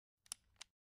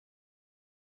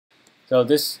So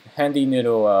this handy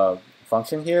little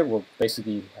function here will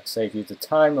basically save you the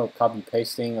time of copy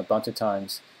pasting a bunch of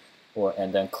times,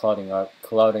 and then cluttering up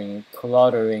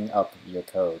your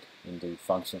code in the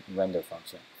function render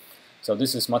function. So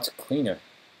this is much cleaner,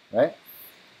 right?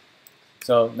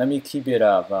 So let me keep it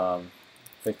up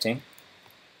 15.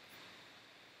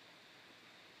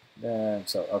 Then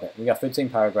okay, we got 15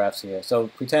 paragraphs here. So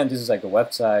pretend this is like a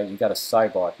website. You got a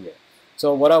sidebar here.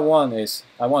 So what I want is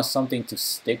I want something to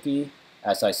sticky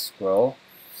as I scroll.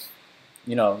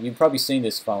 You know, you've probably seen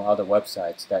this from other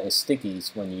websites that it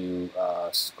stickies when you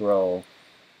scroll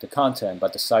the content,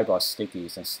 but the sidebar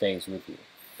stickies and stays with you.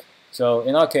 So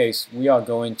in our case, we are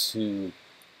going to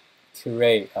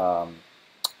create a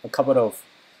couple of,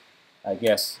 I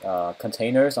guess,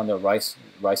 containers on the right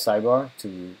sidebar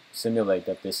to simulate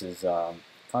that this is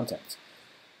content.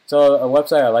 So a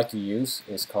website I like to use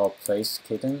is called Place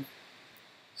Kitten.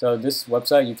 So this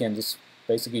website, you can just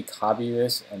basically copy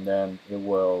this, and then it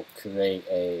will create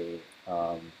a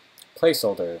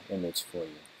placeholder image for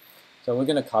you. So we're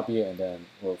going to copy it, and then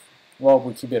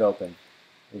we'll keep it open.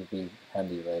 It will be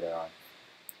handy later on.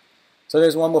 So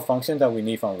there's one more function that we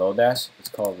need from Lodash. It's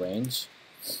called range.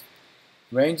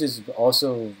 Range is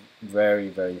also very,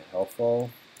 very helpful.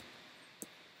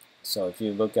 So if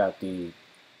you look at the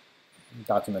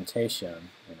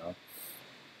documentation, you know,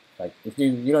 like if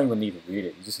you don't even need to read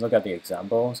it, you just look at the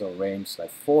example. So range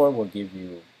like 4 will give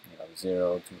you,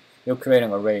 0 to, you'll create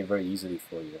an array very easily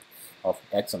for you of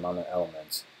X amount of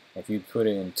elements. If you put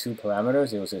it in 2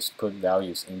 parameters, it will just put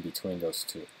values in between those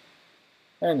 2.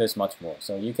 And there's much more.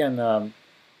 So you can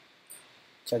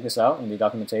check this out in the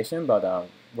documentation, but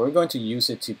we're going to use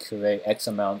it to create X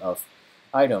amount of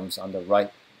items on the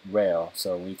right rail,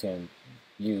 so we can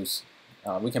use,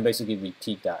 we can basically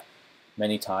repeat that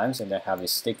many times and then have it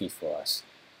sticky for us.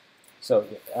 So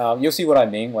you'll see what I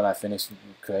mean when I finish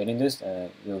creating this,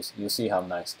 and you'll see how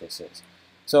nice this is.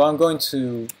 So I'm going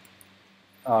to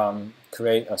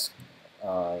create a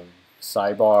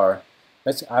sidebar.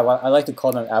 I like to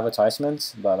call them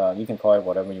advertisements, but you can call it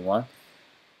whatever you want.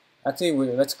 Actually,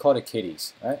 let's call it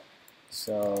kitties, right?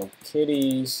 So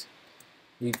kitties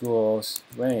equals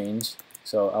range.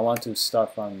 So I want to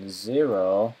start from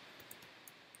 0.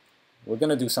 We're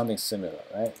going to do something similar,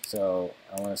 right? So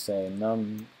I want to say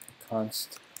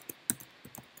const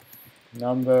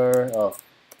number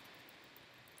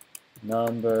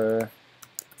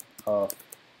of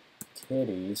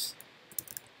kitties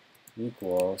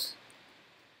equals,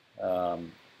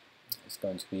 it's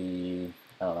going to be,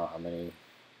 I don't know how many,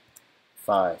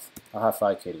 5. I'll have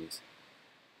 5 kitties.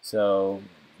 So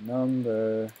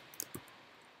number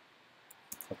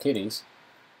of kitties,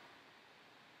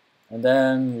 and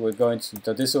then we're going to,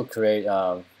 so this will create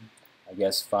I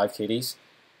guess 5 kitties,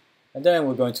 and then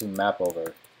we're going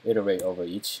to iterate over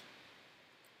each.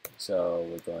 So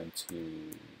we're going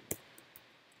to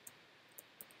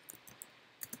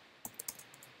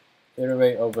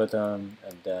iterate over them,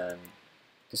 and then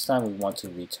this time we want to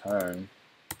return,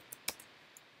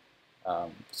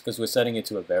 because we're setting it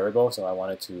to a variable, so I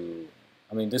wanted to,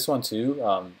 this one too,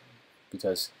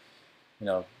 because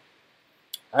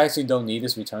I actually don't need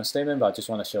this return statement, but I just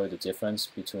want to show you the difference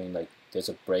between, like, there's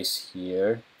a brace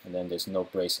here and then there's no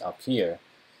brace up here.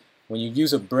 When you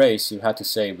use a brace, you have to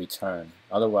say return.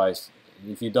 Otherwise,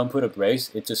 if you don't put a brace,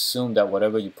 it's assumed that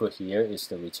whatever you put here is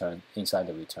the return inside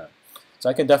the return. So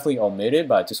I can definitely omit it,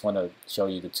 but I just want to show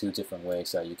you the 2 different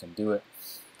ways that you can do it.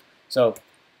 So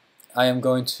I am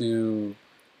going to,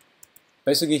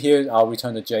 basically here I'll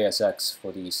return the JSX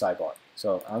for the sidebar.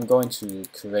 So I'm going to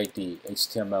create the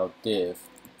HTML div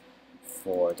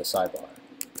for the sidebar.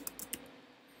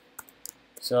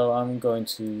 So I'm going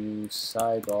to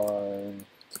sidebar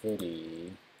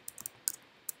kitty.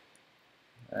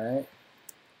 Alright.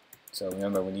 So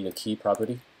remember, we need a key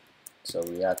property. So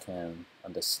React can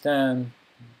understand,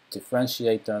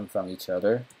 differentiate them from each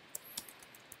other.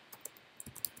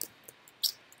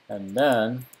 And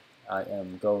then I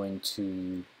am going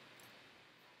to,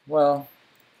 well,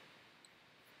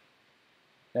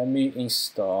 let me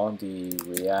install the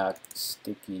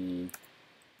React-Sticky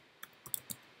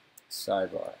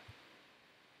sidebar.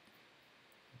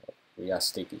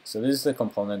 React-Sticky. So this is the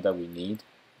component that we need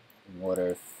in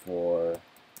order for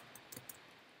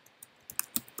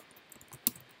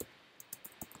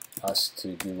us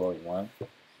to do what we want.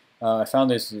 I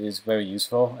found this is very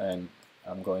useful, and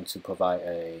I'm going to provide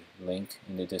a link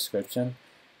in the description.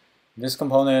 This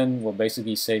component will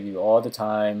basically save you all the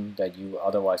time that you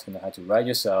otherwise going to have to write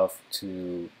yourself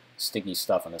to sticky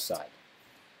stuff on the side.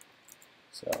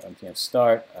 So npm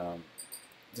start.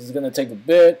 This is going to take a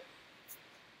bit.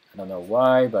 I don't know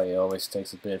why, but it always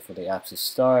takes a bit for the app to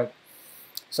start.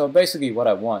 So basically what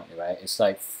I want, right, it's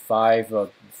like five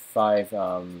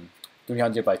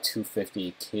 300 by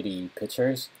 250 kitty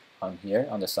pictures on here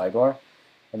on the sidebar.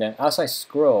 And then as I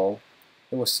scroll,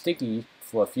 it was sticky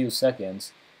for a few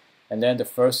seconds, and then the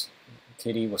first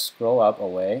kitty will scroll up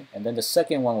away, and then the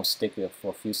second one will stick it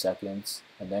for a few seconds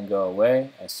and then go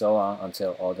away, and so on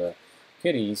until all the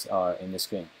kitties are in the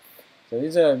screen. So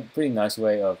this is a pretty nice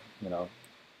way of,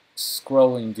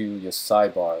 scrolling through your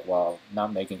sidebar while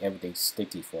not making everything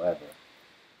sticky forever.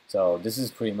 So this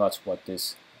is pretty much what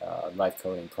this live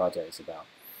coding project is about.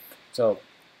 So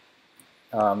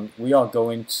we are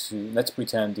going to, let's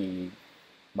pretend the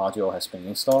module has been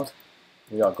installed.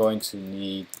 We are going to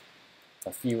need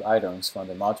a few items from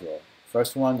the module.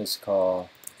 First one is called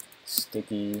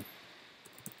sticky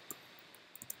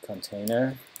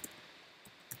container,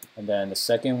 and then the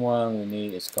second one we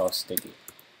need is called sticky.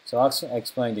 So I'll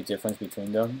explain the difference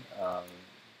between them,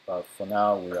 but for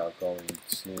now we are going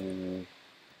to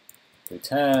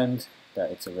pretend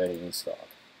that it's already installed.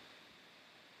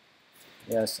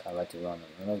 Yes, I like to run on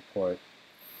another port.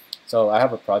 So I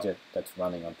have a project that's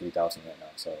running on 3000 right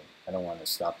now, so I don't want to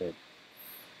stop it.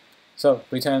 So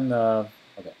pretend,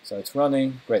 okay, so it's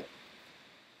running, great.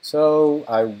 So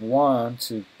I want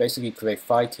to basically create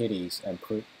 5 kitties and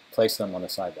place them on the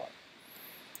sidebar.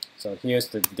 So here's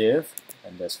the div,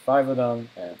 and there's 5 of them,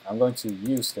 and I'm going to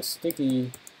use the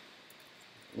sticky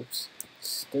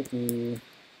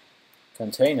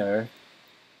container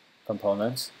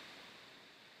components.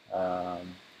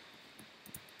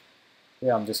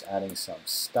 Here I'm just adding some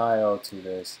style to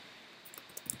this.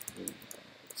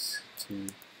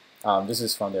 This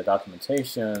is from their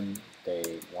documentation.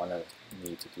 They wanted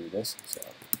me to do this, so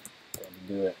I'm going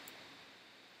to do it.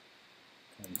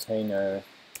 Container,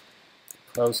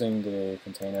 closing the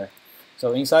container.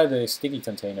 So inside the sticky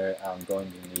container, I'm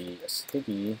going to need a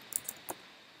sticky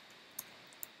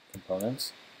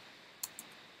component.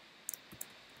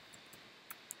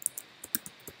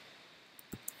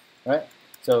 Right?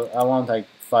 So I want like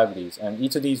 5 of these, and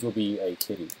each of these will be a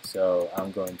kitty. So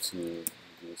I'm going to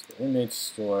use the image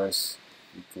source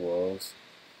equals.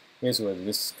 Here's where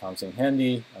this comes in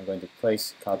handy. I'm going to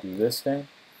copy this thing,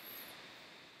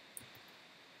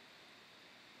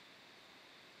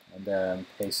 and then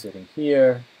paste it in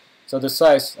here. So the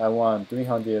size I want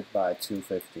 300 by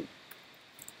 250.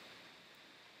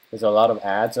 Because a lot of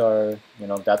ads are,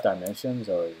 that dimension,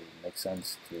 so it makes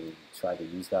sense to try to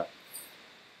use that.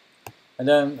 And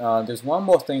then there's one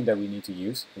more thing that we need to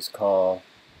use. It's called,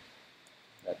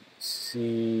 let me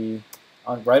see,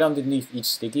 right underneath each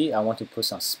sticky, I want to put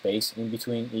some space in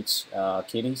between each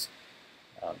kitties.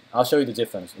 I'll show you the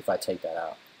difference if I take that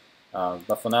out.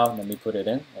 But for now, let me put it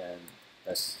in, and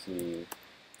let's see.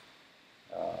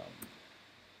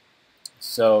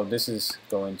 So this is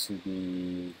going to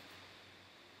be,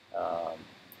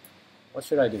 what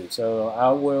should I do? So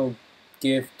I will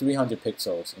give 300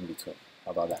 pixels in between.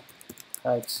 How about that?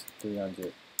 Height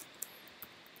 300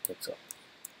 pixel.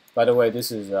 By the way,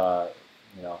 this is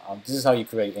this is how you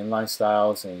create inline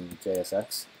styles in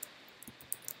JSX.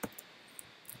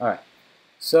 All right.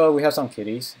 So we have some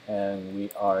kitties, and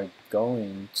we are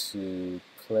going to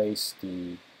place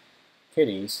the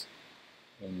kitties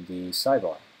in the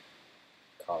sidebar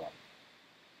column.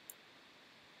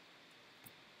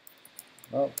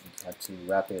 Well, we have to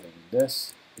wrap it in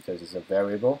this because it's a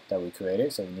variable that we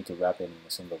created, so we need to wrap it in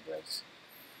a single brace.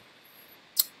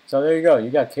 So there you go, you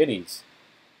got kitties,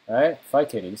 right? 5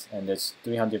 kitties, and there's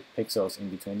 300 pixels in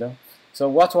between them. So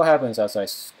watch what happens as I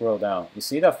scroll down. You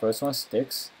see that first one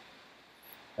sticks?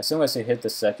 As soon as it hit the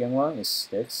second one, it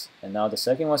sticks, and now the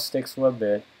second one sticks for a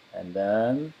bit, and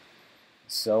then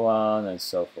so on and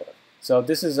so forth. So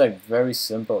this is like very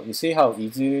simple. You see how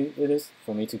easy it is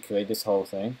for me to create this whole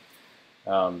thing?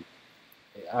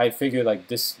 I figured like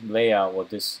this layout or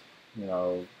this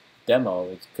demo,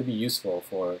 it could be useful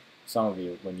for some of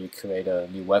you when you create a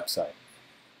new website.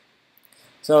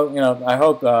 So I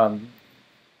hope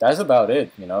that's about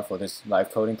it for this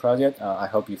live coding project. I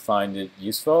hope you find it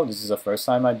useful. This is the first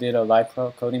time I did a live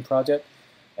coding project,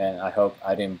 and I hope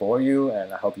I didn't bore you,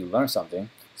 and I hope you learned something.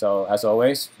 So as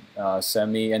always,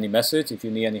 send me any message if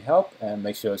you need any help, and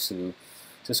make sure to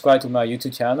subscribe to my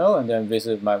YouTube channel, and then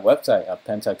visit my website at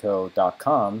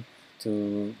pentaco.com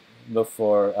to look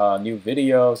for new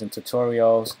videos and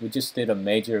tutorials. We just did a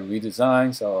major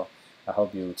redesign, so I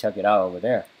hope you check it out over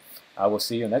there. I will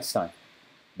see you next time.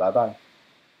 Bye-bye.